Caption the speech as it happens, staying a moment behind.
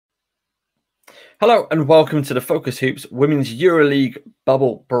Hello and welcome to the Focus Hoops Women's EuroLeague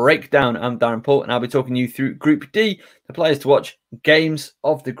Bubble Breakdown. I'm Darren Paul and I'll be talking you through Group D, the players to watch, games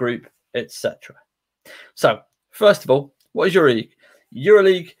of the group, etc. So, first of all, what is EuroLeague?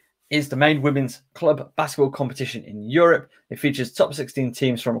 EuroLeague is the main women's club basketball competition in Europe. It features top 16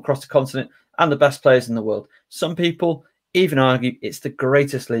 teams from across the continent and the best players in the world. Some people even argue it's the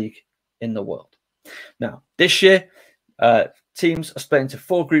greatest league in the world. Now, this year, teams are split into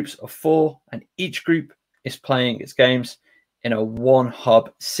 4 groups of 4, and each group is playing its games in a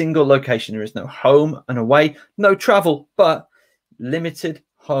one-hub, single location. There is no home and away, no travel, but limited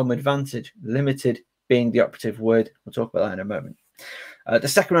home advantage. Limited being the operative word. We'll talk about that in a moment. The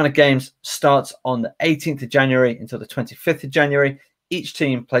second round of games starts on the 18th of January until the 25th of January. Each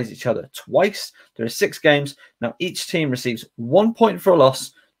team plays each other twice. There are 6 games. Now, each team receives 1 point for a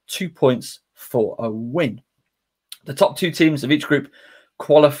loss, 2 points for a win. The top 2 teams of each group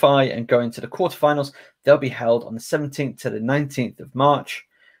qualify and go into the quarterfinals. They'll be held on the 17th to the 19th of March,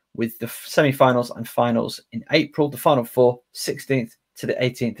 with the semi-finals and finals in April. The final 4, 16th to the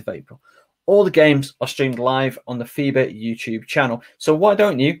 18th of April. All the games are streamed live on the FIBA YouTube channel. So why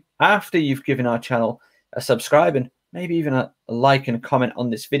don't you, after you've given our channel a subscribe and maybe even a like and a comment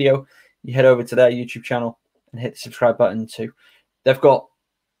on this video, you head over to their YouTube channel and hit the subscribe button too. They've got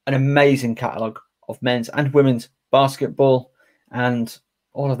an amazing catalogue of men's and women's basketball and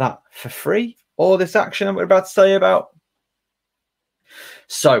all of that for free. All this action that we're about to tell you about.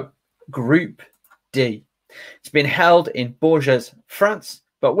 So, Group D. It's been held in Bourges, France,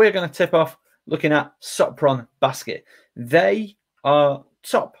 but we're going to tip off looking at Sopron Basket. They are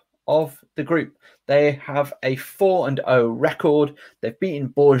top of the group. They have a 4-0 record. They've beaten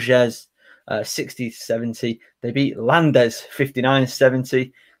Bourges 60-70. They beat Landes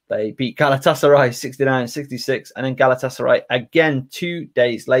 59-70. They beat Galatasaray 69-66, and then Galatasaray again 2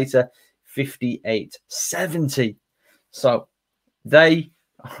 days later, 58-70. So they,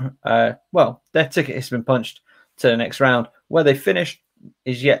 well, their ticket has been punched to the next round. Where they finished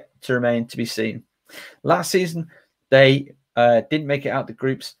is yet to remain to be seen. Last season, they didn't make it out the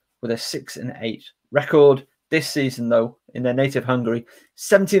groups with a 6-8 record. This season, though, in their native Hungary,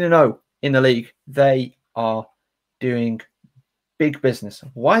 17-0 in the league. They are doing big business.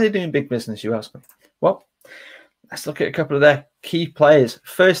 Why are they doing big business, you ask me? Well, let's look at a couple of their key players.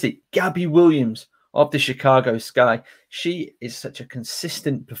 Firstly, Gabby Williams of the Chicago Sky. She is such a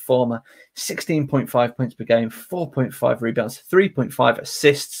consistent performer. 16.5 points per game, 4.5 rebounds, 3.5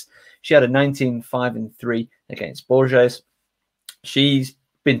 assists. She had a 19-5-3 against Bourges. She's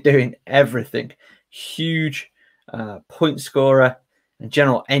been doing everything. Huge point scorer and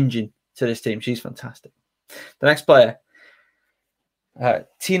general engine to this team. She's fantastic. The next player,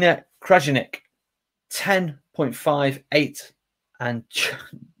 Tina Krajinik, 10.58 and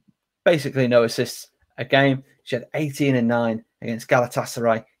basically no assists a game. She had 18-9 against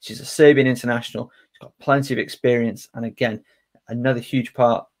Galatasaray. She's a Serbian international. She's got plenty of experience. And again, another huge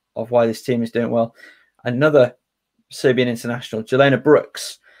part of why this team is doing well. Another Serbian international, Jelena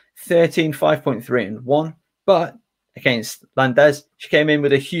Brooks, 13, 5.3 and 1. But against Landes, she came in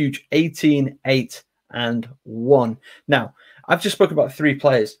with a huge 18-8 and 1. Now, I've just spoken about 3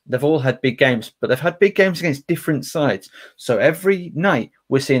 players. They've all had big games, but they've had big games against different sides. So every night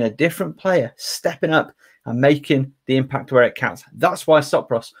we're seeing a different player stepping up and making the impact where it counts. That's why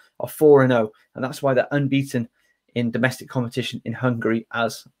Sopron are 4-0, and that's why they're unbeaten in domestic competition in Hungary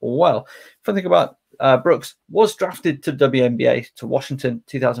as well. Fun thing about Brooks, was drafted to WNBA to Washington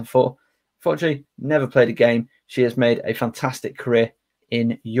 2004. Fortunately, never played a game. She has made a fantastic career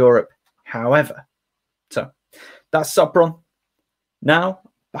in Europe, however. So that's Sopron. Now,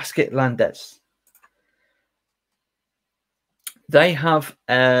 Basket Landes. They have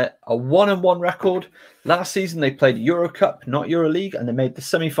a 1-1 record. Last season, they played Euro Cup, not EuroLeague, and they made the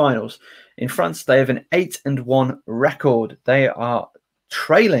semi-finals. In France, they have an 8-1 record. They are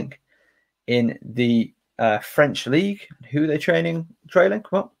trailing in the French league. Who are they trailing?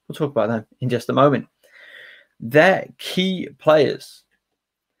 Well, we'll talk about them in just a moment. Their key players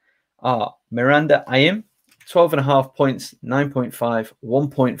are Miranda Ayim, 12.5 points, 9.5,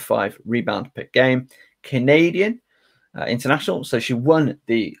 1.5 rebound per game. Canadian international. So she won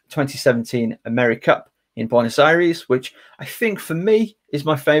the 2017 AmeriCup in Buenos Aires, which I think for me is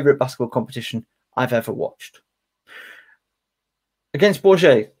my favorite basketball competition I've ever watched. Against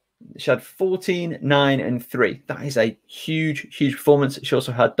Bourges, she had 14, 9 and 3. That is a huge, huge performance. She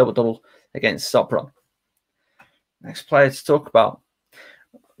also had double-double against Sopron. Next player to talk about,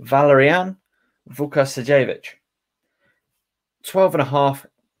 Valerian Vukasajevic, 12.5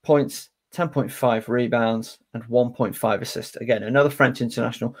 points, 10.5 rebounds, and 1.5 assists. Again, another French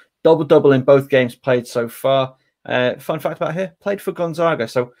international, Double-double in both games played so far. Fun fact about her, played for Gonzaga.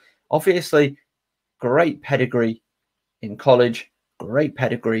 So obviously great pedigree in college, great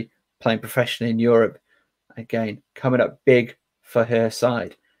pedigree playing professionally in Europe. Again, coming up big for her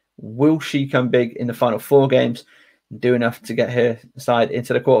side. Will she come big in the final 4 games and do enough to get her side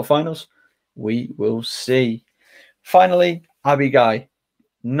into the quarterfinals? We will see. Finally, Abby Guy,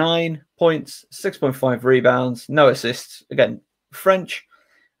 9 points, 6.5 rebounds, no assists. Again, French.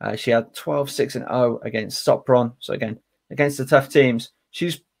 She had 12-6-0 against Sopron. So again, against the tough teams,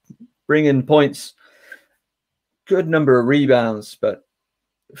 she's bringing points, good number of rebounds. But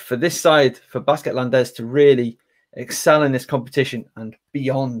for this side, for Basket Landaise to really excel in this competition and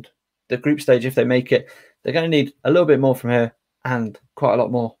beyond the group stage, if they make it, they're going to need a little bit more from her and quite a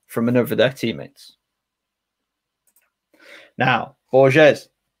lot more from another of their teammates. Now, Bourges,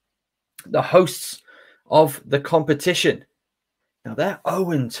 the hosts of the competition. Now, they're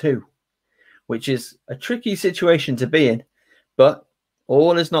 0-2, which is a tricky situation to be in, but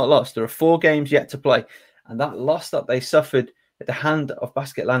all is not lost. There are 4 games yet to play, and that loss that they suffered at the hand of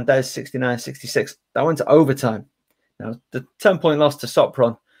Basket Landaise, 69-66, that went to overtime. Now, the 10-point loss to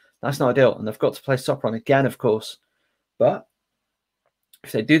Sopron, that's not ideal, and they've got to play Sopron again, of course. But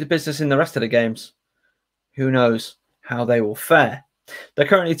if they do the business in the rest of the games, who knows how they will fare. They're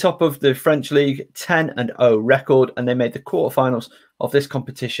currently top of the French league, 10-0 record, and they made the quarterfinals of this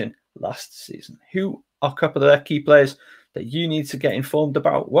competition last season. Who are a couple of their key players that you need to get informed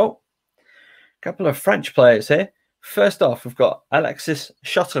about? Well, a couple of French players here. First off, we've got Alexis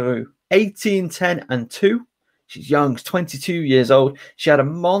Chateauroux, 18-10-2. She's young, 22 years old. She had a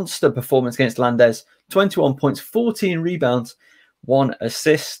monster performance against Landaise, 21 points, 14 rebounds, 1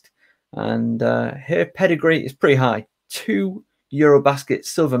 assist. And her pedigree is pretty high. 2 Eurobasket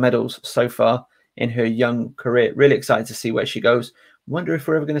silver medals so far in her young career. Really excited to see where she goes. Wonder if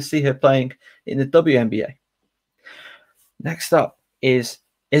we're ever going to see her playing in the WNBA. Next up is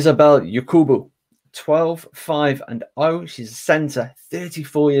Isabelle Yakubu, 12-5-0. She's a center,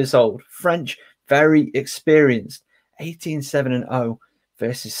 34 years old. French, very experienced. 18-7-0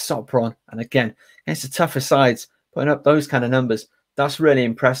 versus Sopron. And again, against the tougher sides, putting up those kind of numbers, that's really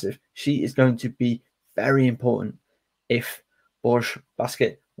impressive. She is going to be very important if Bourges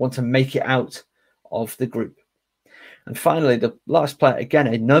Basket want to make it out of the group. And finally, the last player, again,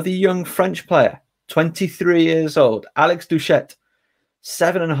 another young French player, 23 years old, Alex Duchette,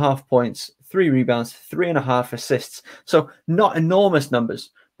 7.5 points, 3 rebounds, 3.5 assists. So not enormous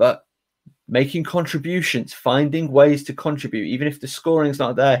numbers, but making contributions, finding ways to contribute. Even if the scoring's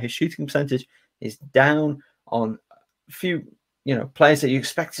not there, his shooting percentage is down on a few players that you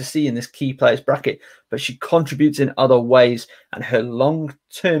expect to see in this key players bracket, but she contributes in other ways, and her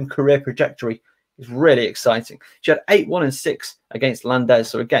long-term career trajectory is really exciting. She had 8-1-6 against Landaise.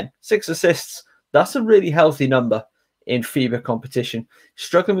 So again, 6 assists. That's a really healthy number in FIBA competition.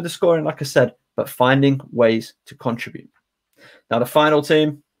 Struggling with the scoring, like I said, but finding ways to contribute. Now, the final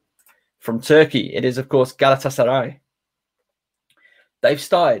team from Turkey, it is, of course, Galatasaray. They've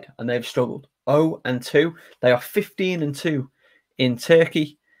started and they've struggled. 0-2. They are 15-2 in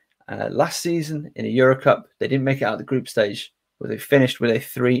Turkey. Last season in a Euro Cup, they didn't make it out of the group stage, but they finished with a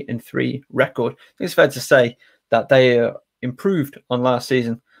 3-3 record. I think it's fair to say that they improved on last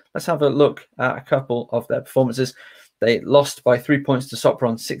season. Let's have a look at a couple of their performances. They lost by 3 points to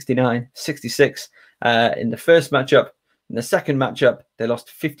Sopron, 69-66 in the first matchup. In the second matchup, they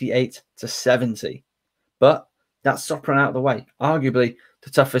lost 58-70. But that's Sopron out of the way. Arguably the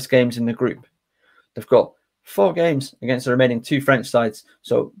toughest games in the group. They've got 4 games against the remaining 2 French sides.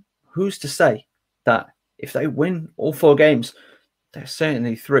 So who's to say that if they win all 4 games, they're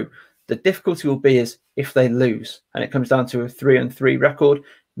certainly through. The difficulty will be is if they lose and it comes down to a 3-3 record.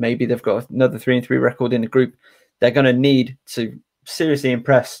 Maybe they've got another 3-3 record in the group. They're going to need to seriously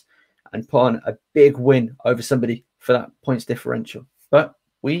impress and put on a big win over somebody for that points differential. But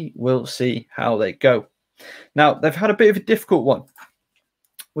we will see how they go. Now, they've had a bit of a difficult one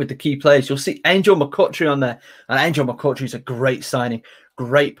with the key players. You'll see Angel McCoughtry on there. And Angel McCoughtry is a great signing,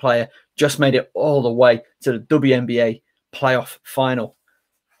 great player. Just made it all the way to the WNBA playoff final.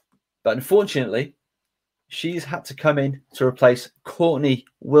 But unfortunately, she's had to come in to replace Courtney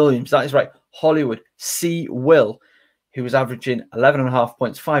Williams. That is right, Hollywood C. Will, who was averaging 11.5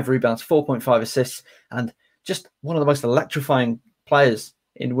 points, 5 rebounds, 4.5 assists, and just one of the most electrifying players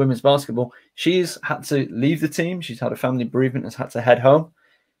in women's basketball. She's had to leave the team. She's had a family bereavement, has had to head home,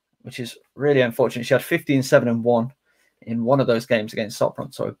 which is really unfortunate. She had 15-7-1 in one of those games against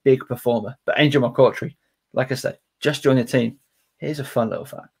Sopron, so a big performer. But Angel McCoughtry, like I said, just joined the team. Here's a fun little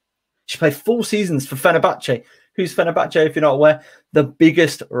fact. She played 4 seasons for Fenerbahce Who's Fenerbahce, if you're not aware? The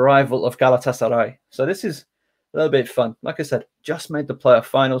biggest rival of Galatasaray. So this is a little bit fun. Like I said, just made the playoff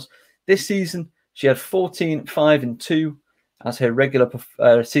finals. This season, she had 14-5-2 as her regular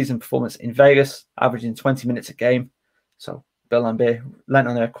season performance in Vegas, averaging 20 minutes a game. So Bill Lambert lent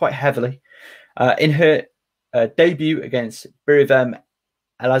on her quite heavily. In her debut against Birivem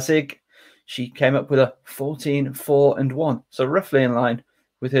Elazig, she came up with a 14-4-1. So roughly in line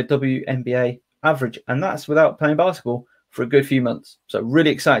with her WNBA average. And that's without playing basketball for a good few months. So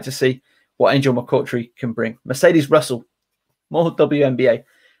really excited to see what Angel McCoughtry can bring. Mercedes Russell, more WNBA.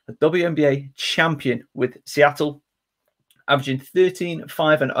 A WNBA champion with Seattle, averaging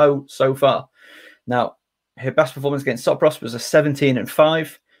 13-5-0 so far. Now, her best performance against Sopros was a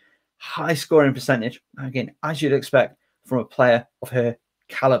 17-5. High scoring percentage. Again, as you'd expect from a player of her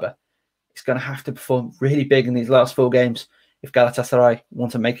caliber. It's going to have to perform really big in these last 4 games if Galatasaray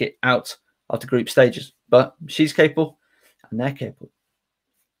want to make it out of the group stages. But she's capable and they're capable.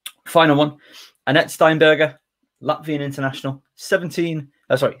 Final one, Annette Steinberger, Latvian international, 13-7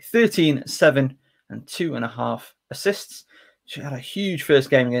 and 2.5 assists. She had a huge first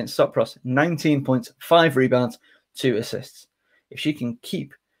game against Sopros, 19 points, 5 rebounds, 2 assists. If she can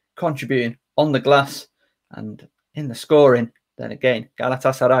keep contributing on the glass and in the scoring, then again,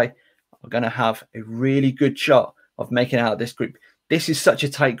 Galatasaray are going to have a really good shot of making out of this group. This is such a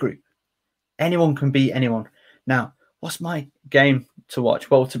tight group. Anyone can beat anyone. Now, what's my game to watch?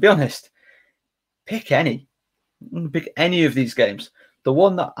 Well, to be honest, pick any. Pick any of these games. The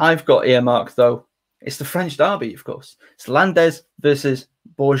one that I've got earmarked, though, is the French derby, of course. It's Landes versus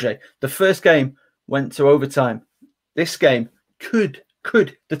Bourget. The first game went to overtime. This game could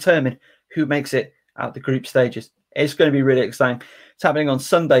determine who makes it out the group stages. It's going to be really exciting. It's happening on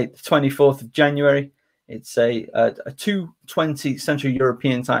Sunday, the 24th of January. It's a 2:20 Central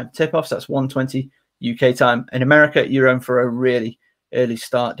European time tip-off. So that's 1:20 UK time. In America, you're in for a really early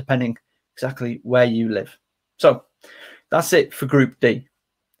start, depending exactly where you live. So that's it for Group D.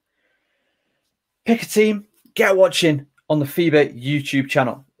 Pick a team, get watching on the FIBA YouTube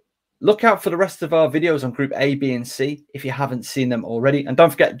channel. Look out for the rest of our videos on Group A, B, and C if you haven't seen them already. And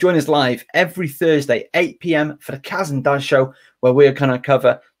don't forget, join us live every Thursday, 8 p.m. for the Kaz and Daz show, where we're going to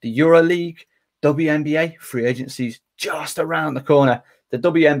cover the EuroLeague, WNBA, free agencies just around the corner, the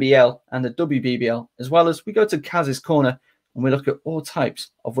WNBL and the WBBL, as well as we go to Kaz's Corner and we look at all types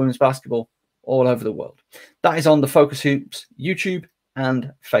of women's basketball all over the world. That is on the Focus Hoops YouTube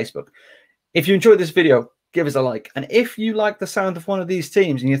and Facebook. If you enjoyed this video, give us a like. And if you like the sound of one of these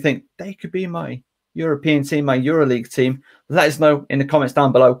teams and you think they could be my European team, my EuroLeague team, let us know in the comments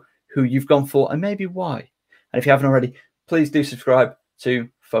down below who you've gone for and maybe why. And if you haven't already, please do subscribe to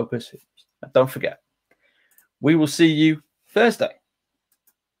Focus Hoops. And don't forget, we will see you Thursday.